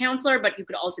mental health counselor, but you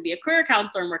could also be a career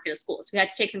counselor and work at a school. So we had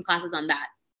to take some classes on that.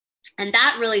 And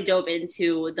that really dove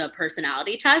into the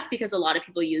personality test, because a lot of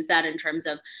people use that in terms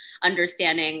of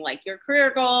understanding like your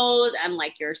career goals and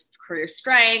like your career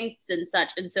strengths and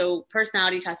such. And so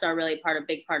personality tests are really a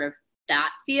big part of that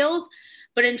field.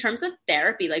 But in terms of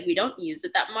therapy, like we don't use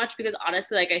it that much, because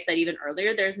honestly, like I said, even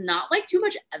earlier, there's not like too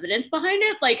much evidence behind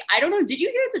it. Like, I don't know, did you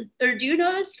hear do you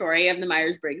know the story of the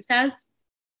Myers-Briggs test?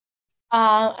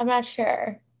 I'm not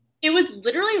sure. It was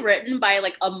literally written by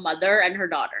like a mother and her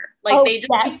daughter. Like they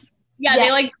just,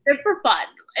 they like did it for fun.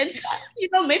 And so, you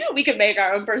know, maybe we could make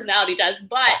our own personality test,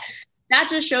 but that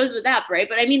just shows with that, right?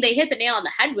 But I mean, they hit the nail on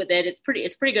the head with it. It's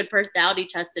pretty good personality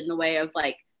test in the way of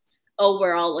like, oh,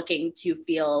 we're all looking to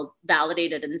feel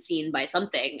validated and seen by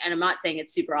something. And I'm not saying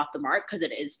it's super off the mark, because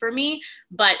it is for me,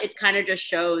 but it kind of just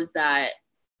shows that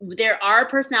there are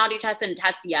personality tests and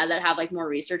tests, yeah, that have like more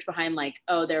research behind, like,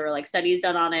 oh, there were like studies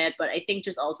done on it. But I think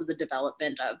just also the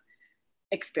development of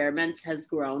experiments has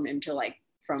grown into like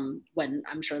from when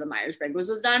I'm sure the Myers-Briggs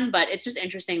was done. But it's just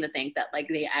interesting to think that like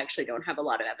they actually don't have a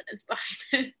lot of evidence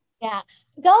behind it. Yeah.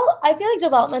 Though I feel like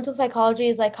developmental psychology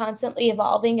is like constantly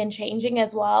evolving and changing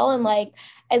as well. And like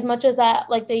as much as that,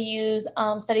 like they use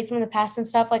studies from the past and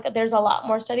stuff, like there's a lot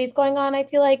more studies going on, I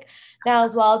feel like now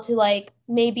as well, to like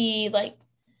maybe like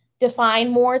define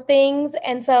more things.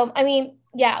 And so, I mean,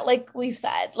 yeah, like we've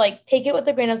said, like take it with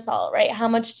a grain of salt, right? How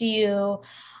much do you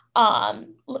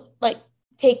like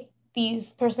take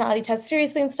these personality tests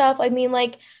seriously and stuff? I mean,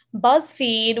 like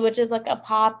BuzzFeed, which is like a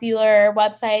popular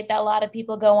website that a lot of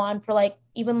people go on for like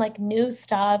even like news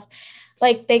stuff,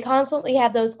 like they constantly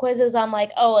have those quizzes on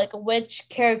like, oh, like which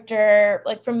character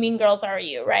like from Mean Girls are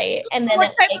you, right? And then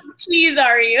what type of cheese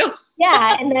are you?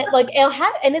 Yeah, and then like it'll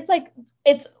have, and it's like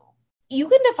it's, you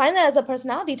can define that as a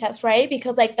personality test, right?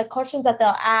 Because like the questions that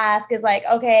they'll ask is like,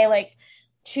 okay, like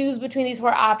choose between these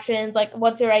four options, like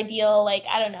what's your ideal, like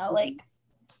I don't know, like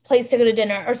place to go to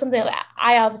dinner or something like that.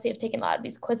 I obviously have taken a lot of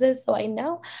these quizzes, so I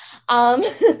know.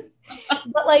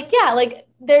 But like, yeah, like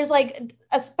there's like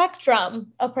a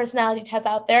spectrum of personality tests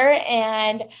out there.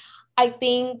 And I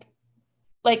think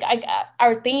like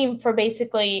our theme for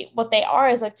basically what they are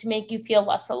is like to make you feel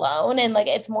less alone. And like,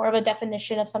 it's more of a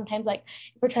definition of sometimes like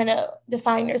if we're trying to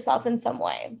define yourself in some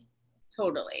way.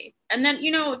 Totally. And then,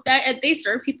 you know, that they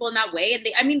serve people in that way. And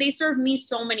they, I mean, they serve me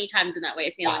so many times in that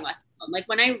way, feeling less alone. Like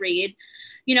when I read,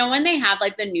 you know, when they have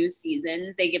like the new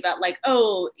seasons, they give out like,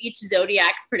 oh, each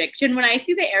zodiac's prediction. When I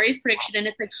see the Aries prediction and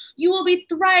it's like, you will be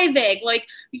thriving, like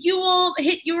you will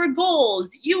hit your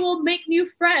goals, you will make new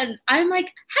friends. I'm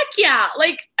like, heck yeah.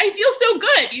 Like I feel so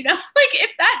good, you know, like if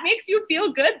that makes you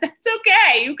feel good, that's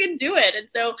okay. You can do it. And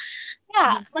so,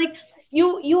 yeah, like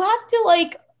you have to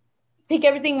like take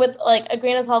everything with like a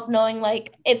grain of salt, knowing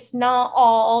like it's not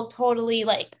all totally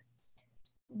like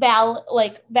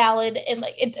valid and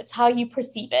like it's how you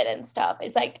perceive it and stuff.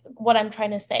 It's like what I'm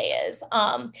trying to say is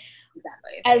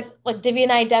exactly. As like Divya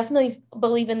and I definitely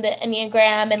believe in the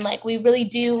Enneagram, and like we really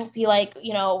do feel like,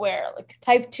 you know, we're like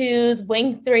type 2s,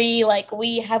 wing 3, like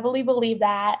we heavily believe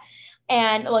that.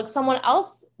 And like someone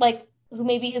else like who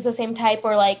maybe is the same type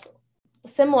or like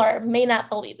similar may not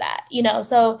believe that, you know.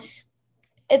 So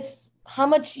it's how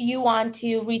much you want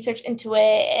to research into it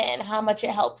and how much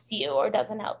it helps you or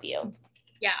doesn't help you.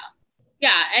 Yeah.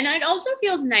 Yeah. And it also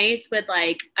feels nice with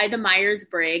like the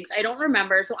Myers-Briggs. I don't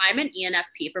remember. So I'm an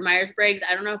ENFP for Myers-Briggs.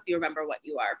 I don't know if you remember what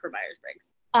you are for Myers-Briggs.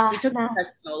 We took this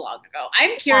so long ago.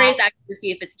 I'm curious actually to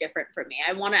see if it's different for me.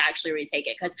 I want to actually retake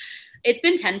it because it's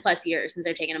been 10 plus years since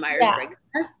I've taken a Myers-Briggs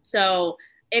test. So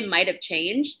it might have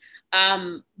changed.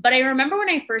 But I remember when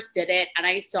I first did it and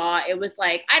I saw it was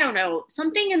like, I don't know,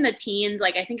 something in the teens,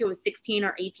 like I think it was 16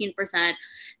 or 18%.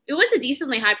 It was a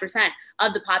decently high percent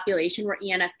of the population were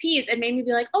ENFPs. It made me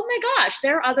be like, oh my gosh,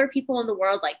 there are other people in the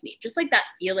world like me. Just like that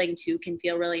feeling too can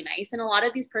feel really nice. And a lot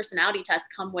of these personality tests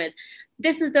come with,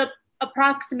 this is the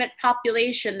approximate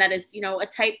population that is, you know, a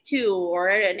type 2 or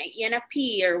an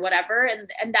ENFP or whatever.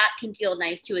 And that can feel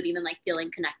nice too, with even like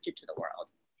feeling connected to the world.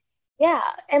 Yeah.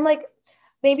 And like,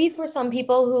 maybe for some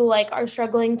people who like are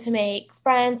struggling to make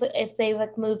friends, if they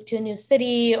like move to a new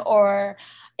city or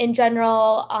in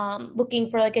general, looking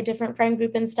for like a different friend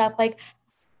group and stuff, like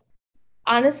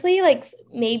honestly, like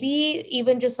maybe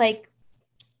even just like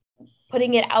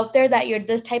putting it out there that you're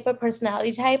this type of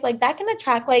personality type, like that can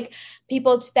attract like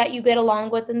people that you get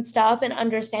along with and stuff and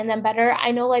understand them better.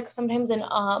 I know like sometimes in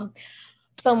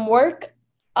some work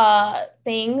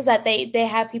things that they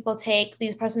have people take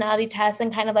these personality tests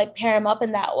and kind of like pair them up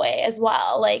in that way as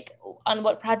well, like on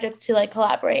what projects to like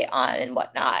collaborate on and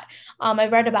whatnot. I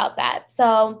read about that.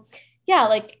 So yeah,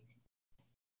 like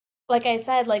I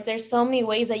said, like there's so many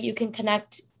ways that you can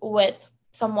connect with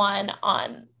someone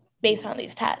on based on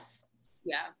these tests.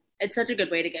 Yeah, it's such a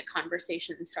good way to get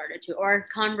conversations started too, or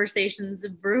conversations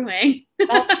brewing.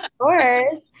 Of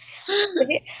course.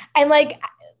 And like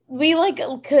we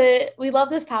love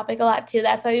this topic a lot too.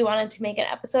 That's why we wanted to make an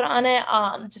episode on it.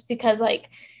 Just because like,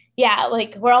 yeah,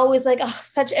 like we're always like, oh,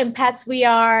 such empaths we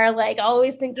are, like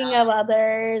always thinking of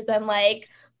others and like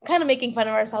kind of making fun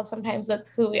of ourselves sometimes with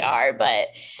who we are. But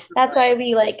that's why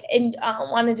we like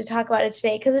wanted to talk about it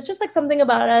today, because it's just like something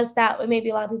about us that maybe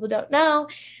a lot of people don't know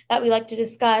that we like to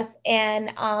discuss.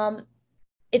 And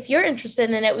if you're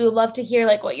interested in it, we would love to hear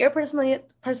like what your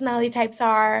personality types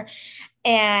are,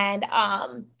 and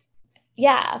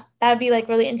yeah, that would be like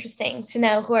really interesting to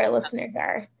know who our listeners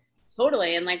are.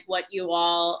 Totally. And like what you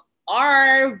all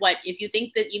are, what if you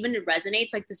think that even it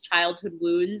resonates, like this childhood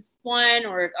wounds one,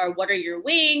 or what are your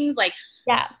wings? Like,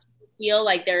 yeah, feel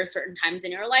like there are certain times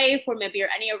in your life where maybe your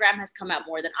Enneagram has come out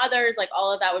more than others. Like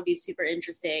all of that would be super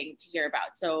interesting to hear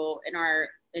about. So in our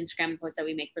Instagram post that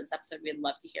we make for this episode, we'd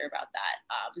love to hear about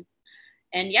that.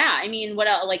 And yeah, I mean, what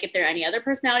else, like if there are any other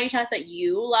personality tests that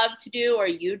you love to do or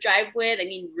you drive with, I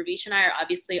mean, Ravisha and I are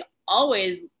obviously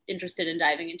always interested in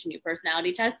diving into new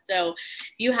personality tests. So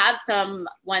if you have some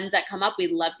ones that come up,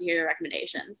 we'd love to hear your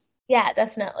recommendations. Yeah,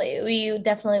 definitely. We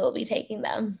definitely will be taking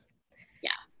them.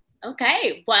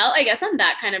 Okay. Well, I guess on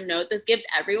that kind of note, this gives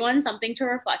everyone something to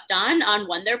reflect on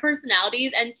one, their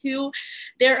personalities, and two,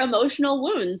 their emotional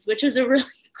wounds, which is a really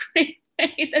great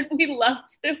way that we love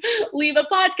to leave a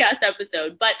podcast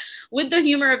episode. But with the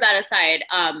humor of that aside,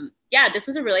 yeah, this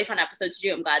was a really fun episode to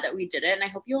do. I'm glad that we did it, and I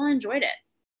hope you all enjoyed it.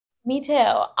 Me too.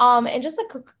 And just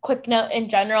a quick note in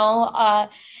general,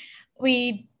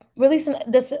 we released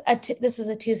this is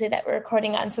a Tuesday that we're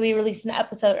recording on, so we released an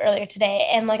episode earlier today,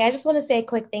 and like I just want to say a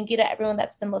quick thank you to everyone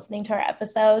that's been listening to our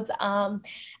episodes. I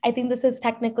think this is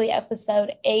technically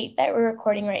episode 8 that we're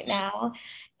recording right now,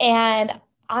 and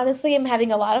honestly I'm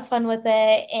having a lot of fun with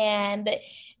it, and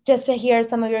just to hear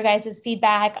some of your guys'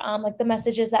 feedback, like the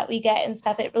messages that we get and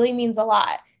stuff, it really means a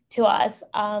lot to us.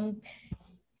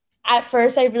 At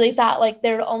first, I really thought like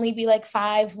there would only be like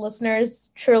 5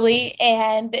 listeners truly.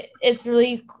 And it's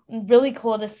really, really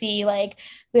cool to see like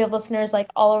we have listeners like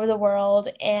all over the world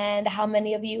and how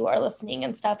many of you are listening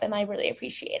and stuff. And I really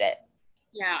appreciate it.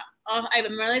 Yeah.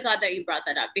 I'm really glad that you brought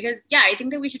that up because yeah, I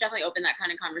think that we should definitely open that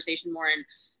kind of conversation more and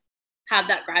have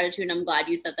that gratitude. And I'm glad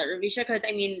you said that, Ravisha, because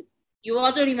I mean, you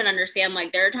all don't even understand.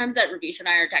 Like there are times that Ravisha and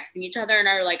I are texting each other and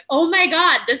are like, oh my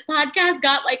God, this podcast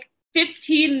got like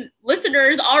 15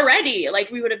 listeners already. Like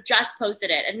we would have just posted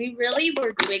it. And we really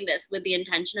were doing this with the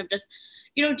intention of just,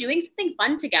 you know, doing something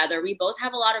fun together. We both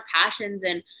have a lot of passions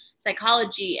in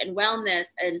psychology and wellness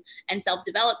and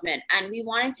self-development. And we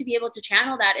wanted to be able to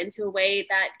channel that into a way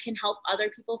that can help other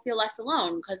people feel less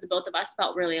alone, because both of us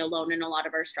felt really alone in a lot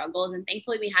of our struggles. And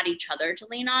thankfully we had each other to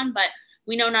lean on, but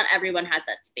we know not everyone has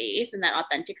that space and that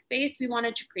authentic space. We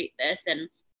wanted to create this, and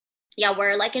yeah,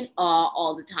 we're like in awe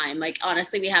all the time. Like,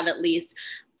 honestly, we have at least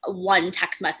one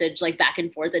text message like back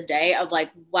and forth a day of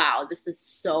like, wow, this is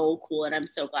so cool. And I'm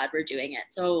so glad we're doing it.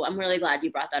 So I'm really glad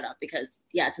you brought that up because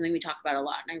yeah, it's something we talk about a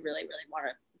lot. And I really, really want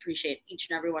to appreciate each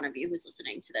and every one of you who's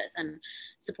listening to this and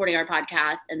supporting our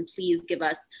podcast. And please give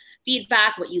us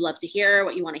feedback, what you love to hear,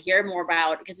 what you want to hear more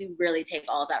about, because we really take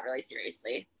all of that really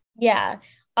seriously. Yeah.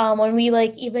 When we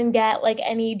like even get like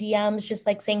any DMs, just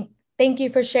like saying, thank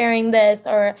you for sharing this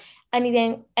or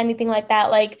anything like that.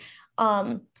 Like,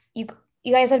 you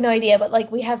guys have no idea, but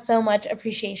like, we have so much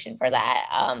appreciation for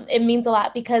that. It means a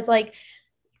lot because like,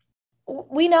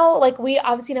 we know, like, we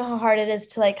obviously know how hard it is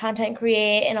to like content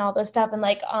create and all this stuff. And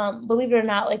like, believe it or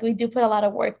not, like we do put a lot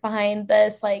of work behind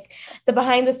this. Like the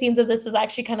behind the scenes of this is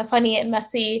actually kind of funny and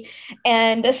messy.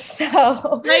 And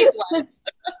so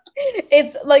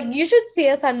it's like, you should see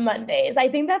us on Mondays. I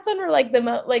think that's when we're like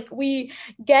like we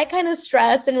get kind of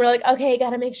stressed and we're like, okay,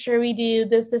 got to make sure we do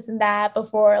this and that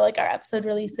before like our episode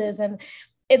releases. And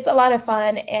it's a lot of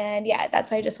fun. And yeah,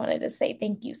 that's why I just wanted to say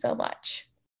thank you so much.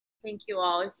 Thank you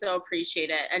all. I so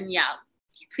appreciate it. And yeah,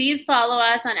 please follow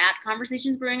us on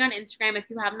 @ConversationsBrewing on Instagram if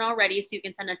you haven't already, so you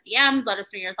can send us DMs, let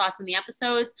us know your thoughts on the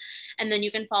episodes. And then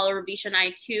you can follow Ravisha and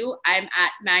I too. I'm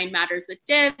at Mind Matters with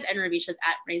Div and Ravisha's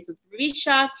at Raise with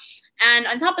Ravisha. And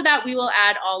on top of that, we will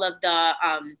add all of the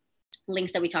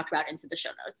links that we talked about into the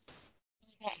show notes.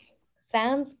 Okay.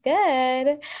 Sounds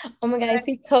good. Oh my God, I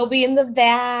see Kobe in the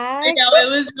back. I know, it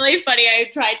was really funny. I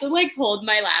tried to like hold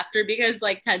my laughter because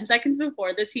like 10 seconds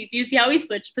before this, do you see how we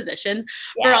switched positions?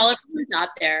 Yeah. For all of you who's not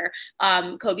there,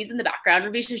 Kobe's in the background.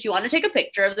 Ravisha, do you want to take a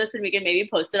picture of this and we can maybe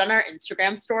post it on our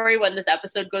Instagram story when this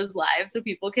episode goes live so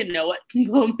people can know what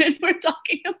moment we're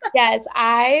talking about? Yes,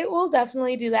 I will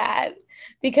definitely do that.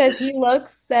 Because he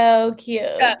looks so cute.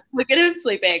 Yeah, look at him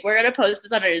sleeping. We're going to post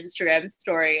this on our Instagram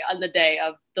story on the day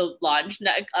of the launch,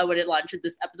 when it launches,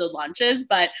 this episode launches.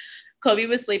 But Kobe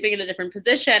was sleeping in a different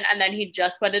position, and then he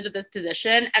just went into this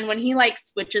position. And when he like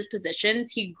switches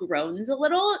positions, he groans a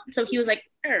little. So he was like,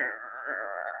 and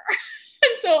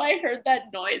so I heard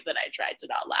that noise and I tried to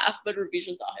not laugh, but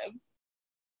Ravisha saw him.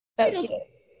 So cute.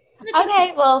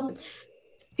 Okay, well,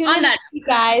 on that, you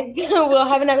guys, we'll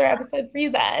have another episode for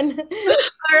you then.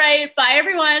 All right. Bye,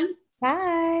 everyone.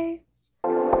 Bye.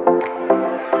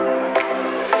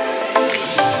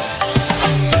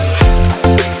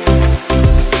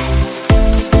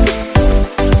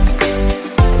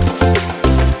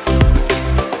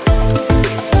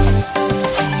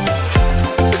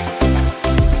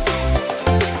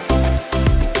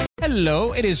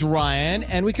 It is Ryan,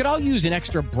 and we could all use an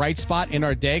extra bright spot in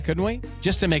our day, couldn't we?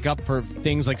 Just to make up for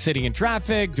things like sitting in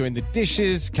traffic, doing the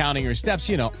dishes, counting your steps,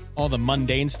 you know, all the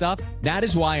mundane stuff. That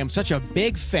is why I'm such a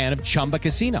big fan of Chumba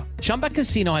Casino. Chumba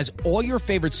Casino has all your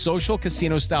favorite social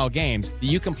casino-style games that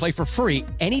you can play for free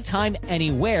anytime,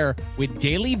 anywhere with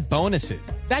daily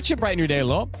bonuses. That should brighten your day a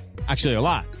little. Actually, a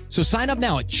lot. So sign up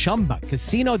now at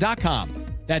ChumbaCasino.com.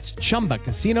 That's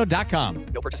ChumbaCasino.com.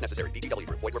 No purchase necessary. VGW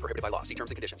Group. Void where prohibited by law. See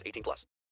terms and conditions. 18+.